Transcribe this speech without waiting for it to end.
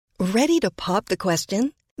Ready to pop the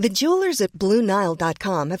question? The jewelers at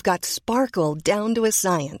BlueNile.com have got sparkle down to a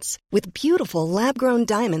science with beautiful lab-grown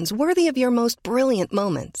diamonds worthy of your most brilliant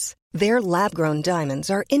moments. Their lab-grown diamonds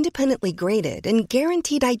are independently graded and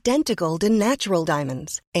guaranteed identical to natural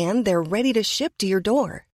diamonds, and they're ready to ship to your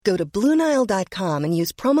door. Go to BlueNile.com and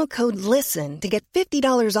use promo code LISTEN to get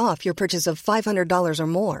 $50 off your purchase of $500 or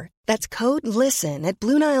more. That's code LISTEN at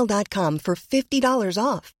BlueNile.com for $50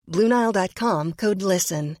 off. BlueNile.com, code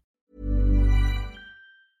LISTEN.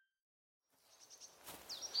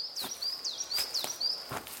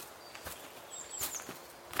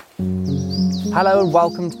 Hello and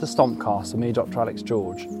welcome to the Stompcast with me, Dr. Alex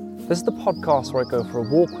George. This is the podcast where I go for a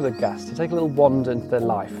walk with a guest to take a little wander into their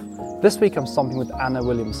life. This week I'm stomping with Anna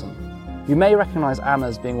Williamson. You may recognise Anna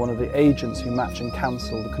as being one of the agents who match and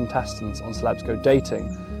counsel the contestants on Celebs Go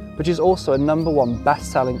Dating, but she's also a #1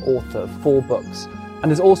 best-selling author of 4 books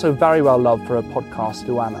and is also very well loved for her podcast,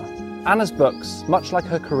 Luana. Anna's books, much like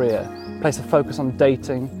her career, place a focus on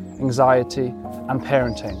dating, anxiety and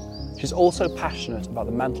parenting. She's also passionate about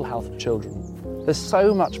the mental health of children. There's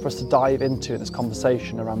so much for us to dive into in this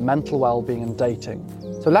conversation around mental well-being and dating.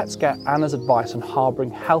 So let's get Anna's advice on harbouring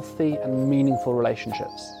healthy and meaningful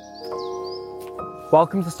relationships.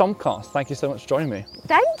 Welcome to the Stompcast. Thank you so much for joining me.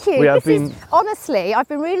 Thank you. Honestly, I've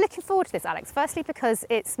been really looking forward to this, Alex. Firstly, because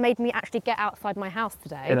it's made me actually get outside my house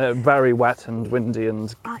today. In a very wet and windy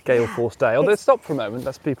and gale-forced day. Although it's stopped for a moment,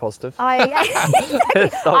 let's be positive. I'm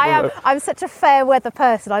such a fair weather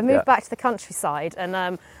person. I moved back to the countryside and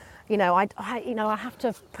I have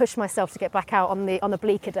to push myself to get back out on the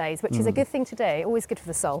bleaker days, which is a good thing to do. Always good for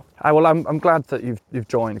the soul. Well, I'm glad that you've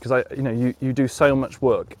joined because you do so much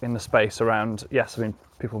work in the space around. Yes, I mean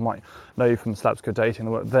people might know you from Celebs Go Dating,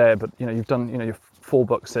 the work there, but you've done your 4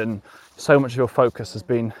 books in. So much of your focus has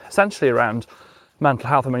been essentially around mental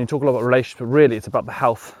health. I mean, you talk a lot about relationships, but really it's about the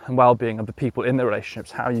health and well-being of the people in the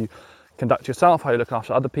relationships, how you conduct yourself, how you look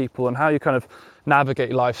after other people, and how you kind of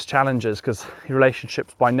navigate life's challenges, because your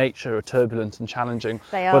relationships by nature are turbulent and challenging.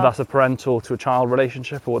 They are. Whether that's a parental to a child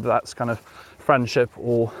relationship or whether that's kind of friendship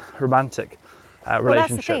or romantic relationship. Well,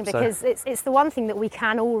 that's the thing, because it's the one thing that we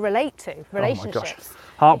can all relate to, relationships.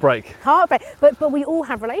 Oh my gosh. Heartbreak. But we all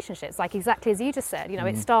have relationships, like exactly as you just said.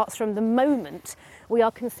 It starts from the moment we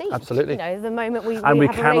are conceived. Absolutely. The moment we have a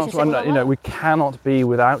relationship. We cannot be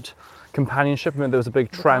without companionship. I mean, there was a big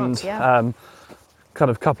trend kind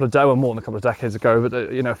of more than a couple of decades ago, but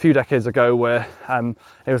a few decades ago, where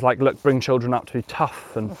it was like, look, bring children up to be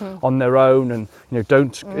tough and on their own, and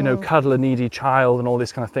don't cuddle a needy child and all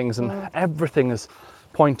these kind of things, and everything is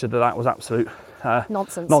pointed that was absolute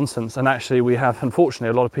nonsense. And actually, we have unfortunately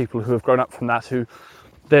a lot of people who have grown up from that who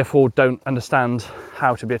therefore don't understand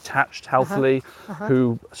how to be attached healthily,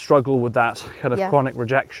 who struggle with that kind of chronic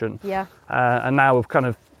rejection. And now we've kind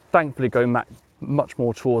of thankfully going back much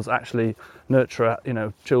more towards actually nurture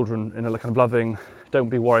children in a kind of loving, don't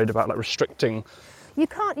be worried about like restricting. You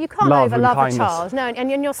can't overlove a child. No,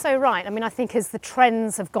 and you're so right. I mean, I think as the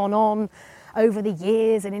trends have gone on over the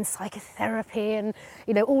years, and in psychotherapy and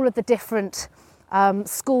all of the different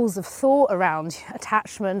schools of thought around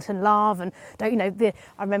attachment and love, and I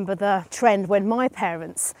remember the trend when my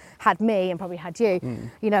parents had me and probably had you.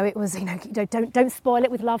 It was don't spoil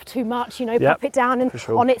it with love too much. Pop it down and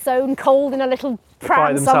on its own, cold in a little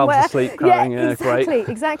pram somewhere. Asleep,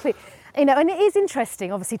 Exactly. And it is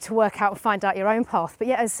interesting, obviously, to work out and find out your own path. But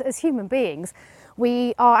as human beings,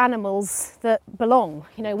 we are animals that belong.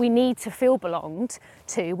 We need to feel belonged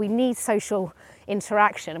to. We need social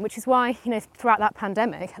interaction, which is why throughout that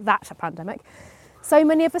pandemic, so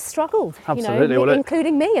many of us struggled. Absolutely.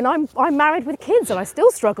 Including me, and I'm married with kids, and I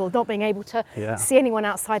still struggled not being able to see anyone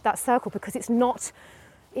outside that circle, because it's not.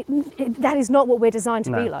 That is not what we're designed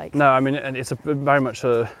to be like. No, I mean, and it's very much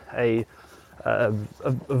a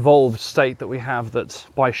evolved state that we have, that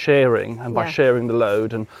by sharing and by sharing the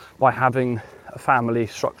load and by having a family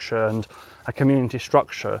structure and a community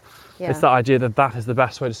structure, it's the idea that is the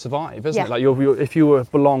best way to survive, isn't it? Like if you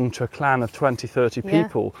belong to a clan of 20, 30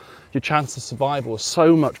 people, your chance of survival is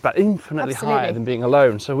so much better, infinitely higher than being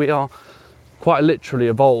alone. So we are quite literally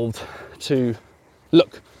evolved to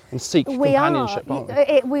look and seek companionship,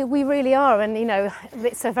 aren't we? We really are, and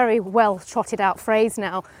it's a very well trotted out phrase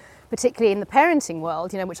now, particularly in the parenting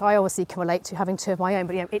world, which I obviously can relate to, having 2 of my own,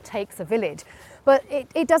 but it takes a village. But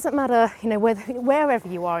it doesn't matter, wherever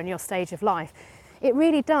you are in your stage of life, it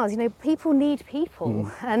really does. People need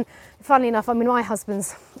people. And funnily enough, I mean, my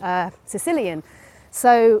husband's Sicilian,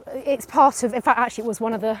 so it's part of, in fact, actually it was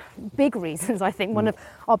one of the big reasons, I think, one of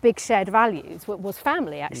our big shared values was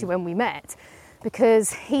family, actually, when we met,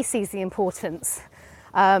 because he sees the importance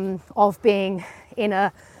of being in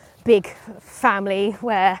a big family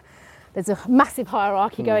where there's a massive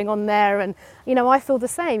hierarchy going on there, and I feel the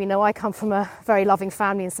same. I come from a very loving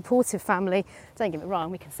family and supportive family. Don't get me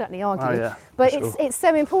wrong, we can certainly argue, but it's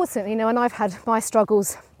so important, and I've had my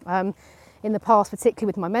struggles in the past, particularly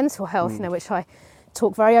with my mental health, which I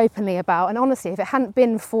talk very openly about. And honestly, if it hadn't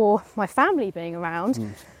been for my family being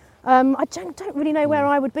around, I don't really know where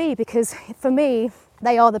I would be, because for me,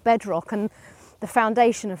 they are the bedrock and the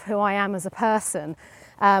foundation of who I am as a person.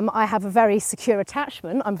 I have a very secure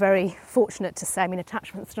attachment. I'm very fortunate to say.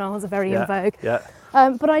 Attachment styles are very in vogue. Yeah.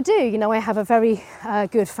 But I do, I have a very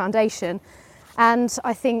good foundation. And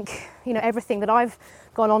I think, everything that I've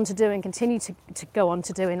gone on to do and continue to go on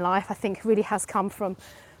to do in life, I think really has come from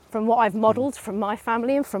what I've modelled from my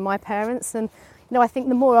family and from my parents. And, I think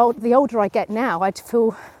the older I get now, I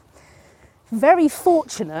feel very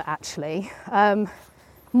fortunate, actually.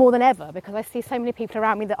 More than ever, because I see so many people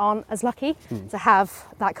around me that aren't as lucky to have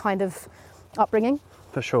that kind of upbringing.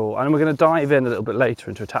 For sure, and we're going to dive in a little bit later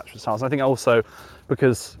into attachment styles. I think also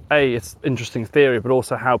because it's interesting theory, but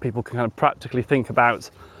also how people can kind of practically think about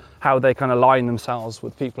how they kind of align themselves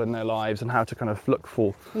with people in their lives and how to kind of look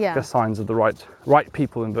for signs of the right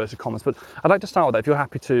people, inverted commas. But I'd like to start with that, if you're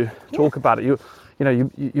happy to talk about it.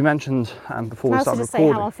 You mentioned before we started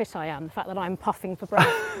recording. Say how unfit I am, the fact that I'm puffing for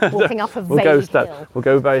breath, walking up a vague hill. We'll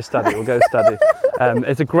go very steady.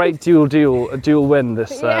 It's a great dual win,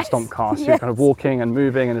 this Stompcast. Yes. You're kind of walking and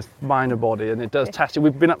moving, and it's mind and body, and it does test you.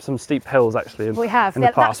 We've been up some steep hills actually in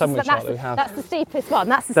the past, haven't we, Charlie? That's the steepest one.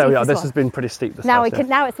 There we are. This has been pretty steep. Now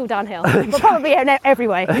it's all downhill. We'll probably in every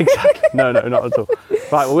way. Exactly. No, not at all.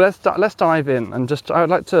 Right. Well, let's dive in, and I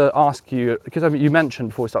would like to ask you, because you mentioned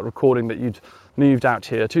before we started recording that you'd moved out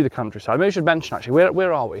here to the countryside. Maybe you should mention actually,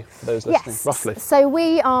 where are we for those listening, roughly? So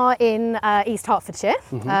we are in East Hertfordshire.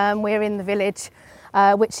 We're in the village,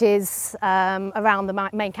 which is around the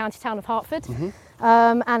main county town of Hertford.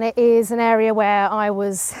 And it is an area where I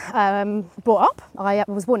was brought up. I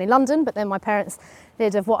was born in London, but then my parents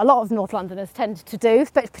did of what a lot of North Londoners tend to do,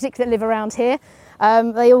 particularly that live around here.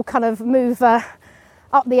 They all kind of move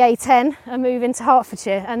up the A10 and move into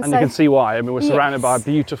Hertfordshire, and so you can see why. We're surrounded by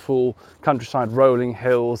beautiful countryside, rolling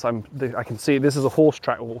hills. I can see this is a horse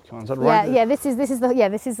track we're walking on. Is that right?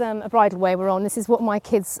 This is a bridle way we're on. This is what my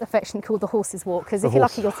kids affectionately call the horses walk, because if you're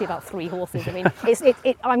lucky, you'll see about 3 horses.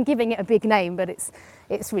 I'm giving it a big name, but it's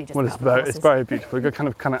really just. Well, it's very beautiful. We've got kind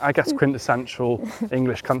of I guess quintessential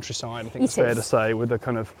English countryside. I think it's fair to say, with the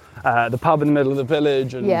kind of the pub in the middle of the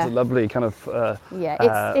village and the lovely kind of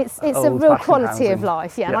it's a real quality of life.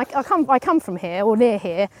 And I come from here, or near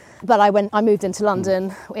here, but I moved into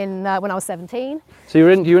London when I was 17. So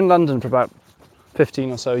you're in London for about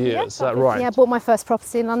 15 or so years, is that right? Yeah, I bought my first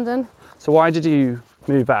property in London. So why did you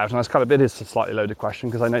move out? And it is a slightly loaded question,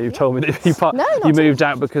 because I know you've told me that you moved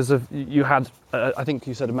out because of you had I think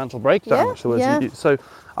you said a mental breakdown. So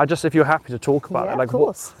if you're happy to talk about it, like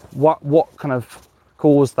what kind of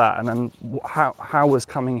caused that, and then how was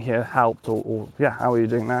coming here helped, or how are you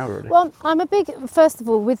doing now, really? Well, first of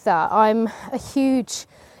all, with that, I'm a huge,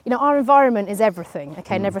 our environment is everything,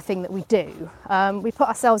 okay, and everything that we do. We put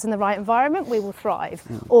ourselves in the right environment, we will thrive,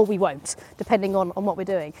 or we won't, depending on what we're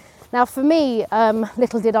doing. Now, for me,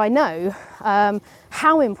 little did I know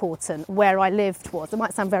how important where I lived was. It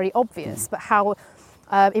might sound very obvious, but how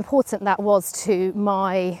important that was to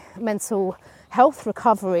my mental health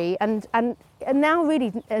recovery, and now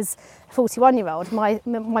really as a 41-year-old, my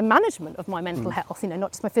management of my mental health,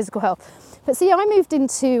 not just my physical health. But see, I moved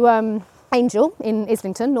into Angel in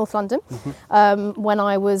Islington, North London, when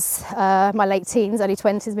I was my late teens, early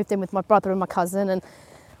 20s, moved in with my brother and my cousin, and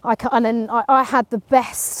I had the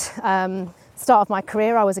best start of my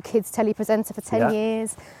career. I was a kids telly presenter for 10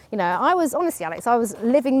 years. I was, honestly, Alex, I was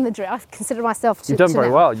living the dream. I consider myself You've done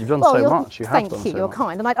very well. You've done so much. Thank you. You're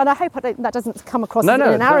kind, and I hope that doesn't come across in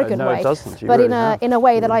an arrogant way. It doesn't. But in a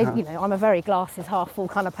way that I'm a very glasses half full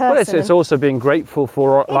kind of person. Well, it's also being grateful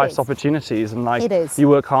for life's opportunities, and you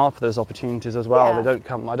work hard for those opportunities as well. They don't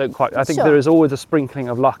come. I think there is always a sprinkling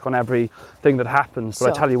of luck on everything that happens. But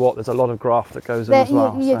I tell you what, there's a lot of graft that goes in as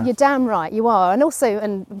well. You're damn right. You are, and also,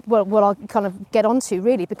 what I'll kind of get onto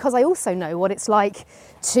really, because I also know what it's like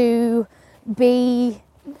to be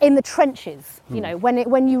in the trenches,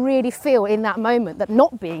 when you really feel in that moment that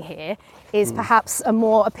not being here is perhaps a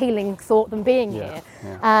more appealing thought than being here.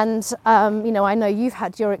 And I know you've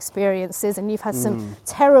had your experiences, and you've had some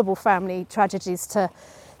terrible family tragedies to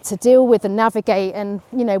deal with and navigate, and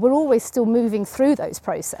we're always still moving through those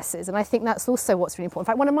processes, and I think that's also what's really important.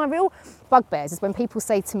 In fact, one of my real bugbears is when people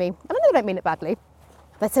say to me, and I know they don't mean it badly,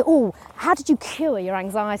 they'd say, oh, how did you cure your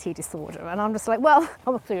anxiety disorder? And I'm just like, well,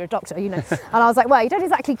 obviously you're a doctor, you know. And I was like, well, you don't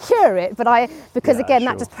exactly cure it, but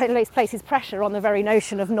that just places pressure on the very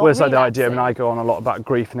notion of not. Well, it's like the idea. I mean, I go on a lot about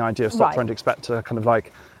grief and the idea of stop trying to expect to kind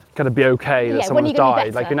of be okay that someone's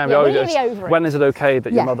died. Like, when is it okay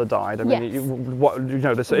that your mother died? I mean,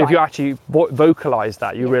 if you actually vocalise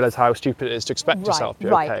that, you realise how stupid it is to expect yourself to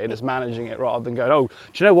be okay, and it's managing it rather than going, oh,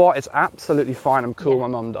 do you know what? It's absolutely fine. I'm cool. My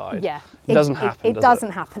mum died. Yeah. It doesn't happen. It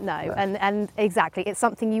doesn't happen. No. And exactly, it's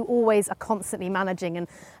something you always are constantly managing.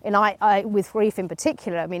 And I with grief in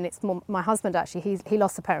particular, I mean, it's more, my husband actually. He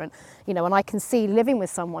lost a parent, you know, and I can see living with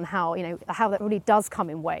someone how that really does come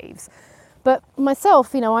in waves. But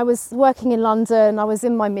myself, you know, I was working in London, I was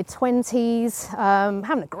in my mid-20s,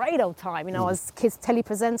 having a great old time. You know, I was kids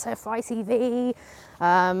telepresenter for ITV.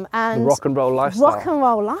 And the rock and roll lifestyle. Rock and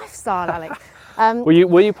roll lifestyle, Alex. Were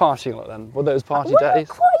you partying a lot then? Were those party days?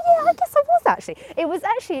 Yeah, I guess I was actually. It was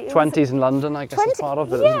 20s in London, I guess, is part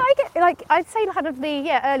of it. Yeah, I'd say kind of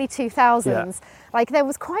the early 2000s. Yeah. Like there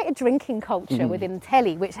was quite a drinking culture within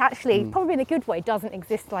telly, which actually, probably in a good way, doesn't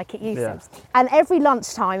exist like it used to. And every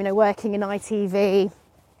lunchtime, you know, working in ITV,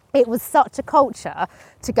 it was such a culture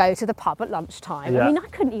to go to the pub at lunchtime. Yeah. I mean, I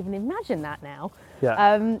couldn't even imagine that now.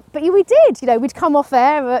 Yeah. But we did. You know, we'd come off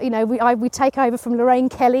air. You know, we'd take over from Lorraine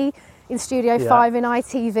Kelly in Studio 5 in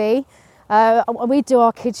ITV. We'd do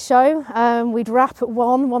our kids show. We'd wrap at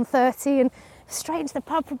 1:30 and straight into the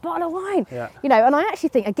pub for a bottle of wine. Yeah. You know, and I actually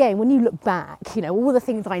think, again, when you look back, you know, all the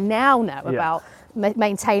things I now know about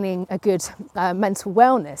maintaining a good mental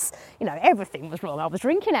wellness, you know, everything was wrong. I was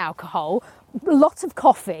drinking alcohol, a lot of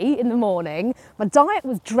coffee in the morning. My diet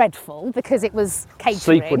was dreadful because it was catering.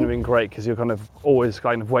 Sleep wouldn't have been great because you're always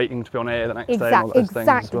waiting to be on air the next day and all those things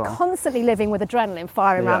as well. Constantly living with adrenaline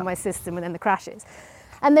firing around my system and then the crashes.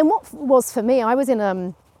 And then what was for me, I was in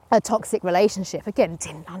a toxic relationship. Again,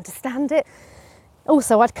 didn't understand it.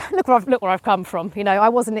 Also, look where I've come from. You know, I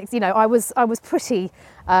wasn't. You know, I was pretty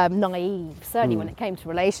naive, certainly when it came to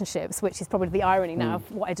relationships, which is probably the irony now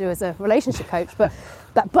of what I do as a relationship coach.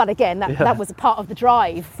 But again, that was a part of the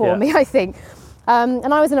drive for me, I think.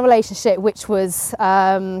 And I was in a relationship which was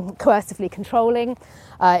coercively controlling.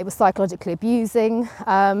 It was psychologically abusing,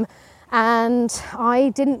 and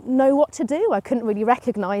I didn't know what to do. I couldn't really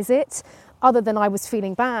recognise it, other than I was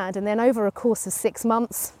feeling bad. And then over a course of 6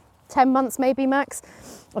 months. 10 months maybe max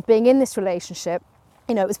of being in this relationship,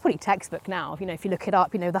 you know, it was pretty textbook now. You know, if you look it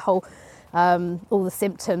up, you know, the whole all the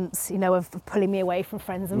symptoms, you know, of pulling me away from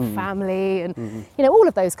friends and family, and you know, all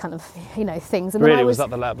of those kind of, you know, things. And really, was that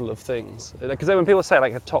the level of things? Because when people say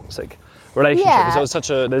like a toxic relationship, so it's such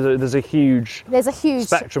a there's a huge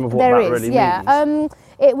spectrum of what that really means.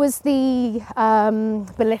 It was the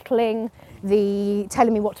belittling, the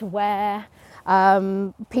telling me what to wear.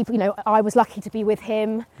 People, you know, I was lucky to be with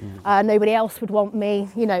him. Nobody else would want me.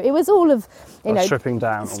 You know, it was all of, you know, stripping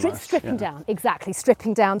down, stripping down, exactly,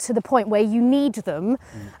 stripping down to the point where you need them,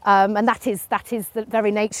 and that is the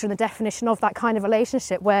very nature and the definition of that kind of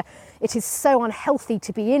relationship, where it is so unhealthy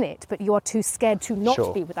to be in it, but you are too scared to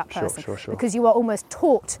not be with that person because you are almost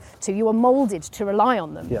taught to, you are moulded to rely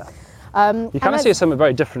on them. Yeah. You kind of see something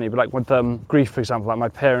very differently, but like with grief, for example, like my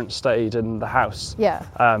parents stayed in the house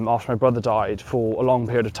after my brother died for a long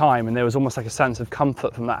period of time, and there was almost like a sense of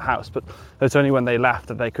comfort from that house, but it's only when they left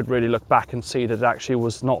that they could really look back and see that it actually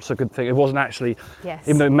was not a good thing. It wasn't actually,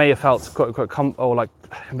 even though it may have felt quote unquote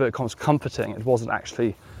comforting, it wasn't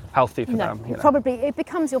actually healthy for them. You know? Probably it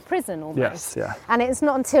becomes your prison almost. Yes, yeah. And it's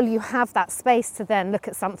not until you have that space to then look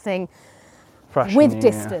at something fresh with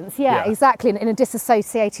distance, exactly, in a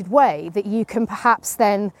disassociated way, that you can perhaps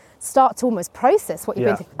then start to almost process what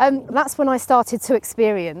you've been through. That's when I started to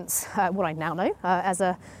experience what I now know as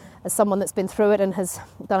someone that's been through it and has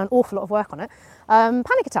done an awful lot of work on it,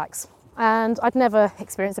 panic attacks. And I'd never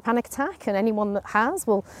experienced a panic attack, and anyone that has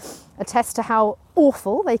will attest to how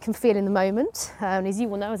awful they can feel in the moment. And as you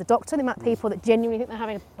will know as a doctor, the amount of people that genuinely think they're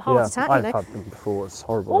having a heart attack. I've had them before. It's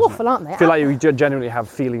horrible. Awful, aren't they? I feel like you genuinely have a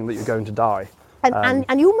feeling that you're going to die.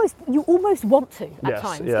 And you almost want to at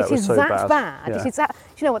times. Yeah, it is so that bad. Yeah. It is that. Do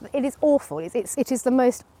you know what? It is awful. It is the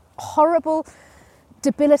most horrible,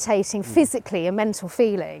 debilitating, physically and mental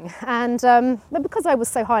feeling. And because I was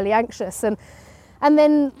so highly anxious, and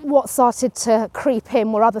then what started to creep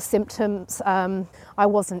in were other symptoms. I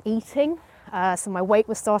wasn't eating, so my weight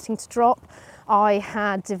was starting to drop. I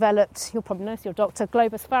had developed, you'll probably know, your doctor,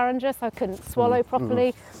 globus pharyngeus. I couldn't swallow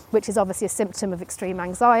properly, which is obviously a symptom of extreme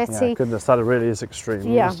anxiety. Yeah, goodness, that really is extreme.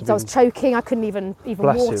 Yeah, so I was choking. I couldn't even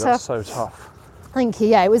Bless water. You, that's so tough. Thank you.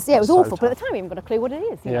 Yeah, it was awful. But at the time, I haven't got a clue what it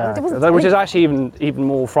is. You know? Which is actually even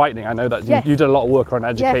more frightening. I know that you did a lot of work around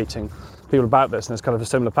educating people about this, and it's kind of a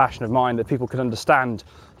similar passion of mine that people can understand.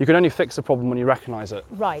 You can only fix a problem when you recognise it.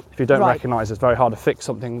 Right. If you don't recognise it, it's very hard to fix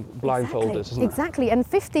something blindfolded, isn't it? Exactly. And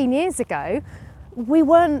 15 years ago, we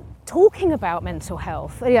weren't talking about mental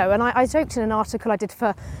health. And I joked in an article I did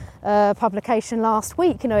for a publication last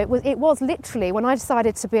week. It was literally, when I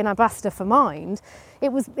decided to be an ambassador for Mind,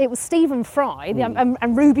 it was Stephen Fry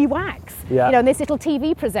and Ruby Wax, and this little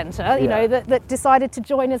TV presenter, that decided to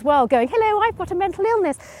join as well, going, hello, I've got a mental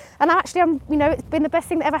illness. And actually, it's been the best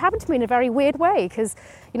thing that ever happened to me in a very weird way, because,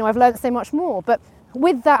 I've learned so much more. But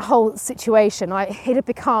with that whole situation, it had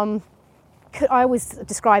become, I always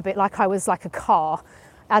describe it like I was like a car,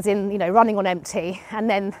 as in, running on empty, and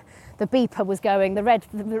then the beeper was going, the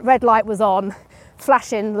red light was on,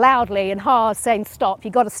 flashing loudly and hard, saying stop, you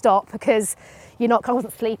got to stop, because I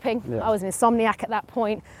wasn't sleeping. I was an insomniac at that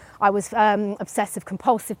point. I was obsessive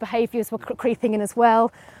compulsive behaviours were creeping in as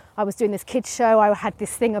well. I was doing this kids show. I had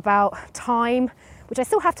this thing about time, which I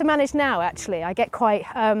still have to manage now, actually. I get quite,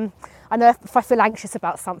 I know if I feel anxious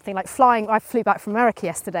about something, like flying, I flew back from America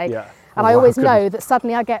yesterday, and I always know that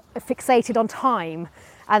suddenly I get fixated on time.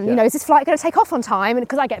 And, is this flight going to take off on time? And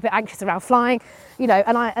because I get a bit anxious around flying,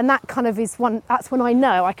 and that kind of is that's when I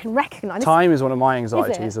know I can recognise. Time is one of my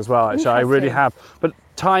anxieties as well, actually. I really have. But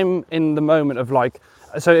time in the moment of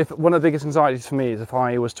so if one of the biggest anxieties for me is if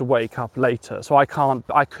I was to wake up later. So I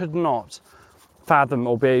could not fathom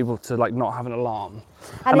or be able to not have an alarm.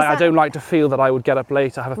 And I don't like to feel that I would get up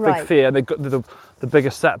late. I have a big fear. And the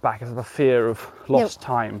biggest setback is the fear of lost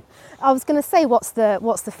time. I was going to say, what's the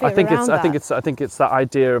fear around that? I think it's that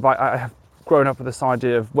idea of I have grown up with this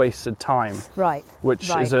idea of wasted time, which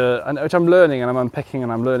is which I'm learning and I'm unpicking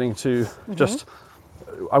and I'm learning to just.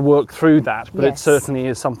 I work through that, but it certainly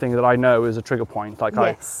is something that I know is a trigger point.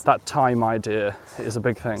 That time idea is a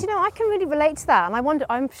big thing. I can really relate to that, and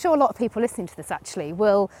I'm sure a lot of people listening to this actually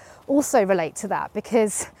will also relate to that,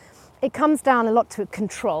 because it comes down a lot to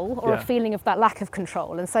control or a feeling of that lack of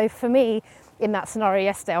control. And so for me, in that scenario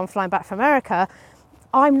yesterday, I'm flying back from America,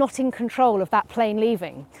 I'm not in control of that plane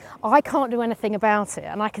leaving. I can't do anything about it,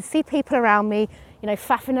 and I can see people around me,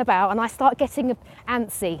 faffing about, and I start getting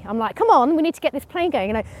antsy. I'm like, come on, we need to get this plane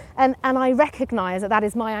going, and I recognise that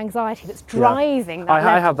is my anxiety that's driving that.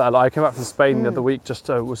 I have that. I came back from Spain the other week, just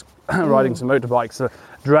was riding some motorbikes. So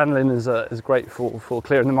adrenaline is great for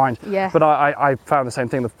clearing the mind. But I found the same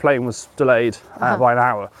thing. The plane was delayed by an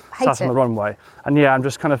hour, sat on the runway, and I'm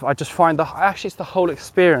just I just find actually it's the whole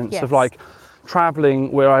experience of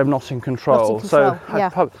travelling where I'm not in control. So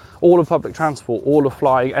all of public transport, all of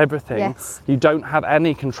flying, everything, you don't have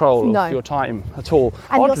any control of your time at all.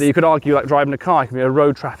 And oddly, you could argue like driving a car, it can be a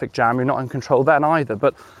road traffic jam, you're not in control then either.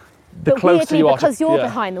 But the closer you are to, because you're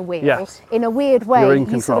behind the wheel, in a weird way,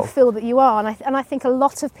 you sort of feel that you are. And I think a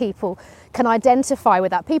lot of people can identify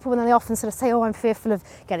with that. People, when they often sort of say, oh, I'm fearful of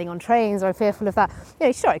getting on trains, or I'm fearful of that.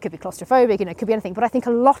 Sure, it could be claustrophobic, it could be anything. But I think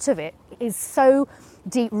a lot of it is so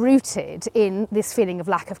deep-rooted in this feeling of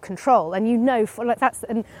lack of control. And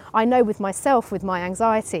and I know with myself, with my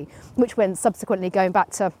anxiety, which when subsequently going back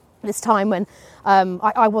to this time when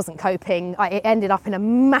I wasn't coping, it ended up in a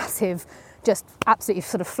massive, just absolutely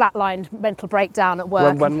sort of flatlined mental breakdown at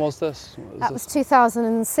work. When was this? That was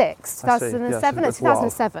 2006, 2007,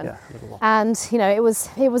 2007. And it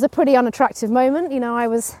was a pretty unattractive moment. I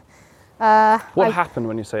was. What happened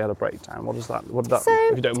when you say you had a breakdown? What did that?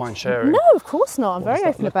 If you don't mind sharing. No, of course not. I'm very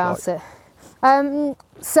open about it.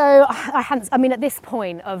 So I hadn't. I mean, at this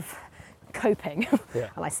point of coping,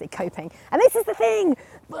 and I say coping, and this is the thing.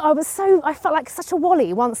 I felt like such a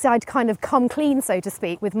wally once I'd kind of come clean, so to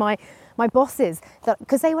speak, with my bosses,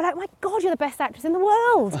 because they were like, "My God, you're the best actress in the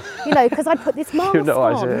world," because I'd put this mask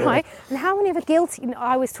on, right? And how many of a guilty?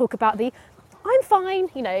 I always talk about I'm fine,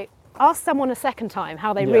 Ask someone a second time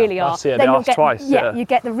how they really are. Then they ask twice. You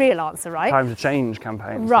get the real answer, right? Time to change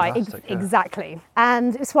campaign. Right, exactly.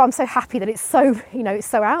 And it's why I'm so happy that it's so, it's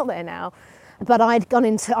so out there now. But I'd gone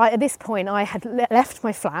at this point, I had left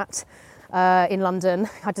my flat in London.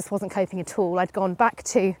 I just wasn't coping at all. I'd gone back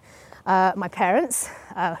to my parents,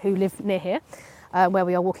 who live near here, where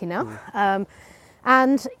we are walking now.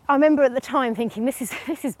 And I remember at the time thinking, this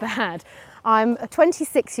is bad. I'm a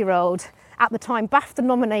 26-year-old, at the time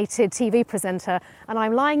BAFTA-nominated TV presenter, and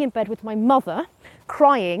I'm lying in bed with my mother,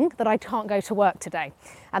 crying that I can't go to work today.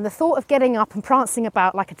 And the thought of getting up and prancing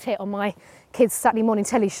about like a tit on my kids' Saturday morning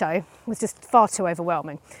telly show was just far too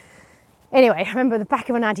overwhelming. Anyway, I remember the back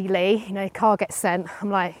of an Addie Lee, car gets sent. I'm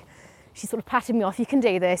like, she's sort of patting me off, you can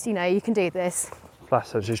do this, you can do this.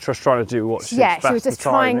 Bless her, she's just trying to do what she's best. She was just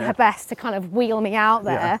trying her best to kind of wheel me out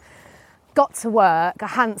there. Got to work, I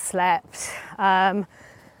hadn't slept.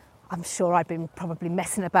 I'm sure I'd been probably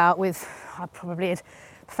messing about with, I probably had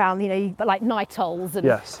found, like Nitols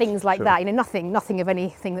and things like that, nothing of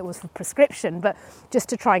anything that was for prescription, but just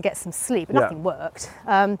to try and get some sleep, and nothing worked.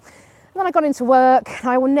 And then I got into work, and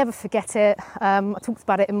I will never forget it. I talked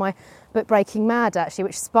about it in my book Breaking Mad, actually,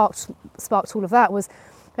 which sparked all of that. Was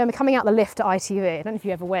I remember coming out the lift at ITV. I don't know if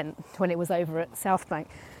you ever went when it was over at South Bank.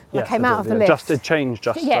 Yes, I came out of the lift. It changed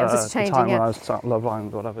just it was just changing, the time when I was at Love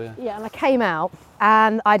Island or whatever. Yeah, and I came out,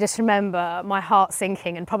 and I just remember my heart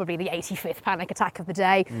sinking, and probably the 85th panic attack of the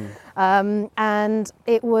day. And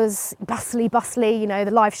it was bustly.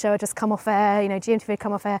 The live show had just come off air. GMTV had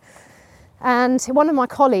come off air, and one of my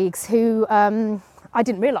colleagues who I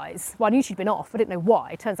didn't realise. Well, I knew she'd been off. I didn't know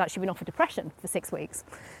why. It turns out she'd been off for depression for 6 weeks.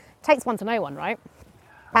 Takes one to know one, right?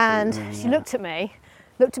 And she looked at me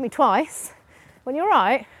twice. When you're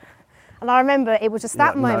right. And I remember it was just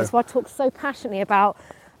that moment where I talked so passionately about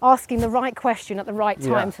asking the right question at the right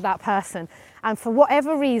time to that person. And for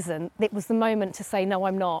whatever reason, it was the moment to say, no,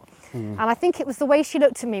 I'm not. And I think it was the way she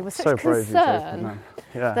looked at me with such concern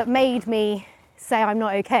that made me say I'm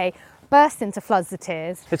not okay. Burst into floods of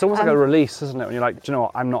tears. It's almost like a release, isn't it? When you're like, do you know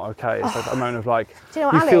what, I'm not okay. It's like a moment of like, do you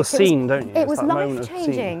know what, you feel seen, don't you? It was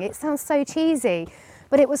life-changing. It sounds so cheesy.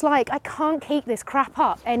 But it was like, I can't keep this crap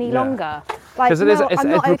up any longer. Because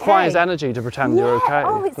it requires energy to pretend you're okay.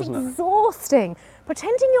 Oh, it's exhausting.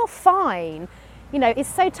 Pretending you're fine, is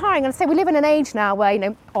so tiring. And so we live in an age now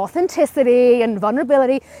where, authenticity and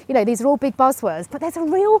vulnerability, these are all big buzzwords. But there's a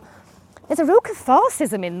real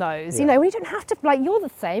catharsism in those, when you don't have to, you're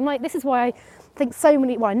the same. This is why I think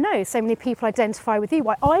I know so many people identify with you,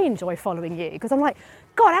 why I enjoy following you. Because I'm like,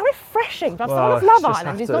 God, how refreshing! But I love Love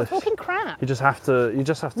Island. He's not talking crap. You just have to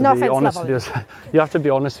be honest with yourself. You have to be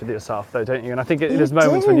honest with yourself, though, don't you? And I think there's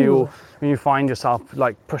moments when you find yourself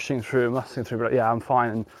pushing through, muscling through, but I'm fine.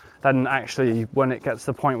 And then actually, when it gets to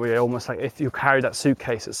the point where you're almost like, if you carry that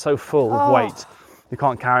suitcase, it's so full of weight. You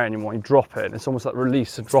can't carry it anymore, you drop it, and it's almost like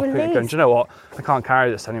release of dropping it, going, do you know what, I can't carry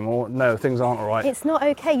this anymore, no, things aren't all right. It's not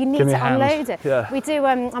okay, you need to unload it. Yeah. We do,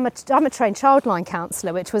 I'm a trained childline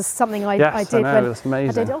counsellor, which was something I did that's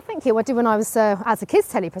amazing. Thank you, I did when I was, as a kids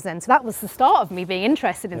telly presenter. That was the start of me being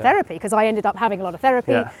interested in therapy, because I ended up having a lot of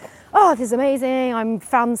therapy. Oh, this is amazing,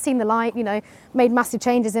 seen the light, made massive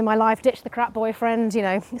changes in my life, ditched the crap boyfriend,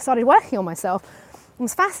 started working on myself. I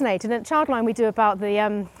was fascinated. And at Childline we do about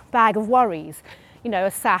the bag of worries.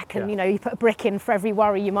 A sack, and you put a brick in for every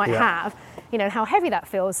worry you might have, and how heavy that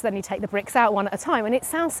feels. Then you take the bricks out one at a time, and it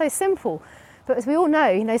sounds so simple, but as we all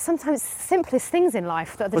know, sometimes it's the simplest things in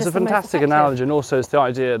life that are just the most effective. It's a fantastic analogy, and also it's the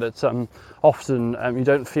idea that often you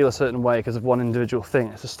don't feel a certain way because of one individual thing.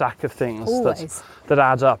 It's a stack of things that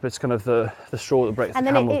add up. It's kind of the straw that breaks the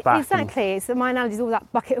camel's back. Exactly. My analogy is all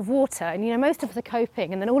that bucket of water, and most of us are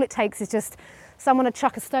coping, and then all it takes is just someone to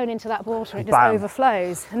chuck a stone into that water and it just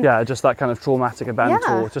overflows. And just that kind of traumatic event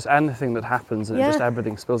or just anything that happens and just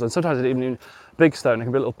everything spills. And sometimes it even a big stone, it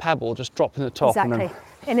can be a little pebble just dropped in the top. Exactly.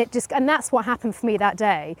 And that's what happened for me that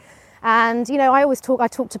day. And I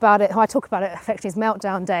talked about it affecting as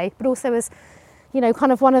meltdown day, but also as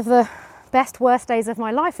kind of one of the worst days of my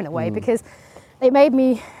life in a way, because it made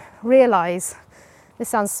me realise, this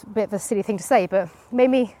sounds a bit of a silly thing to say, but it made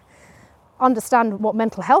me understand what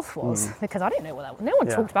mental health was, because I didn't know what that was. No one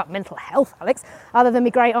talked about mental health, Alex, other than my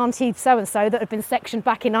great auntie so-and-so that had been sectioned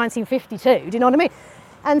back in 1952. Do you know what I mean?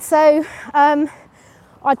 And so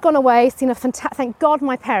I'd gone away, seen thank God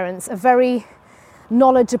my parents are very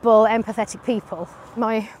knowledgeable, empathetic people.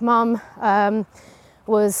 My mum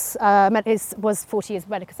was 40 years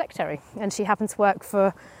medical secretary, and she happened to work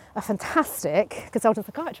for a fantastic consultant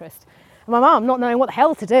psychiatrist. And my mum, not knowing what the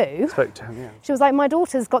hell to do, spoke to him, she was like, my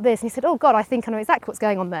daughter's got this. And he said, oh God, I think I know exactly what's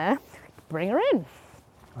going on there. Bring her in.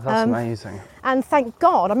 Well, that's amazing. And thank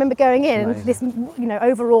God, I remember going in, this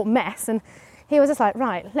overwrought mess, and he was just like,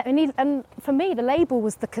 right, and for me, the label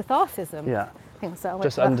was the catharsism. Yeah. So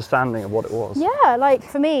just understanding of what it was. Yeah,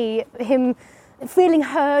 for me, him feeling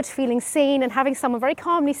heard, feeling seen, and having someone very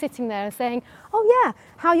calmly sitting there and saying, oh yeah,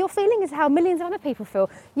 how you're feeling is how millions of other people feel.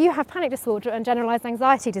 You have panic disorder and generalised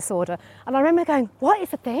anxiety disorder. And I remember going, what is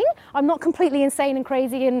the thing? I'm not completely insane and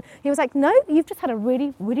crazy. And he was like, no, you've just had a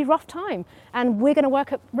really, really rough time, and we're going to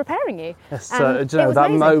work at repairing you. Yes, that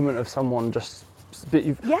amazing. Moment of someone just,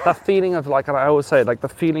 that feeling of and I always say, the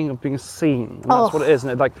feeling of being seen, and that's what it is,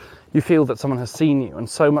 and you feel that someone has seen you, and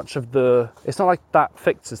so much of it's not like that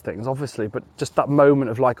fixes things, obviously, but just that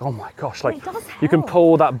moment of oh my gosh, you can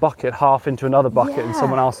pull that bucket half into another bucket and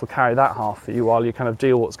someone else will carry that half for you while you kind of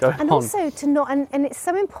deal what's going on. And also to not, and it's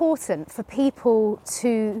so important for people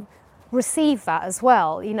to receive that as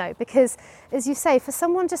well, you know, because as you say, for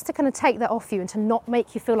someone just to kind of take that off you and to not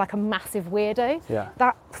make you feel like a massive weirdo,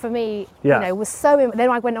 that for me, you know, was so, then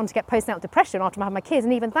I went on to get postnatal depression after I had my kids,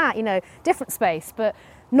 and even that, you know, different space, but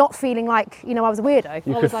not feeling like, you know, I was a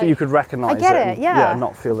weirdo. You could recognise it. I get it, yeah.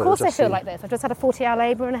 Not feel that. Of course I feel like this. I've just had a 40-hour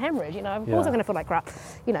labour and a hemorrhage, you know, of course I'm going to feel like crap.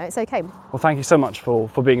 You know, it's okay. Well, thank you so much for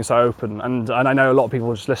being so open, and I know a lot of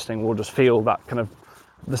people just listening will just feel that kind of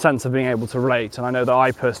the sense of being able to relate, and I know that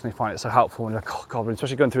I personally find it so helpful when you're like, oh God,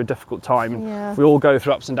 especially going through a difficult time. We all go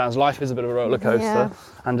through ups and downs. Life is a bit of a roller coaster,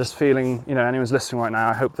 and just feeling, you know, anyone's listening right now,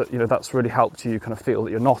 I hope that, you know, that's really helped you kind of feel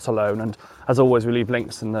that you're not alone. And as always, we leave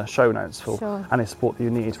links in the show notes for any support that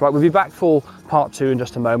you need. Right, we'll be back for part 2 in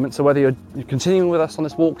just a moment. So whether you're continuing with us on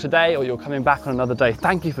this walk today or you're coming back on another day,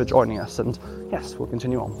 thank you for joining us, and yes, we'll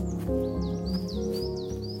continue on.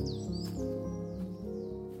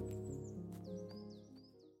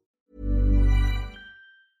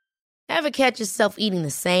 Ever catch yourself eating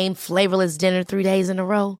the same flavorless dinner 3 days in a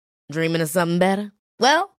row? Dreaming of something better?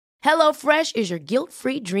 Well, HelloFresh is your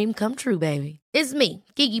guilt-free dream come true, baby. It's me,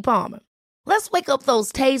 Keke Palmer. Let's wake up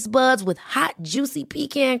those taste buds with hot, juicy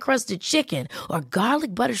pecan-crusted chicken or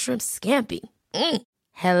garlic butter shrimp scampi.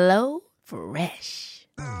 Hello Fresh.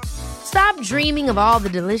 Stop dreaming of all the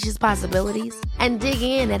delicious possibilities and dig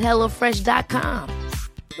in at HelloFresh.com.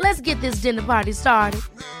 Let's get this dinner party started.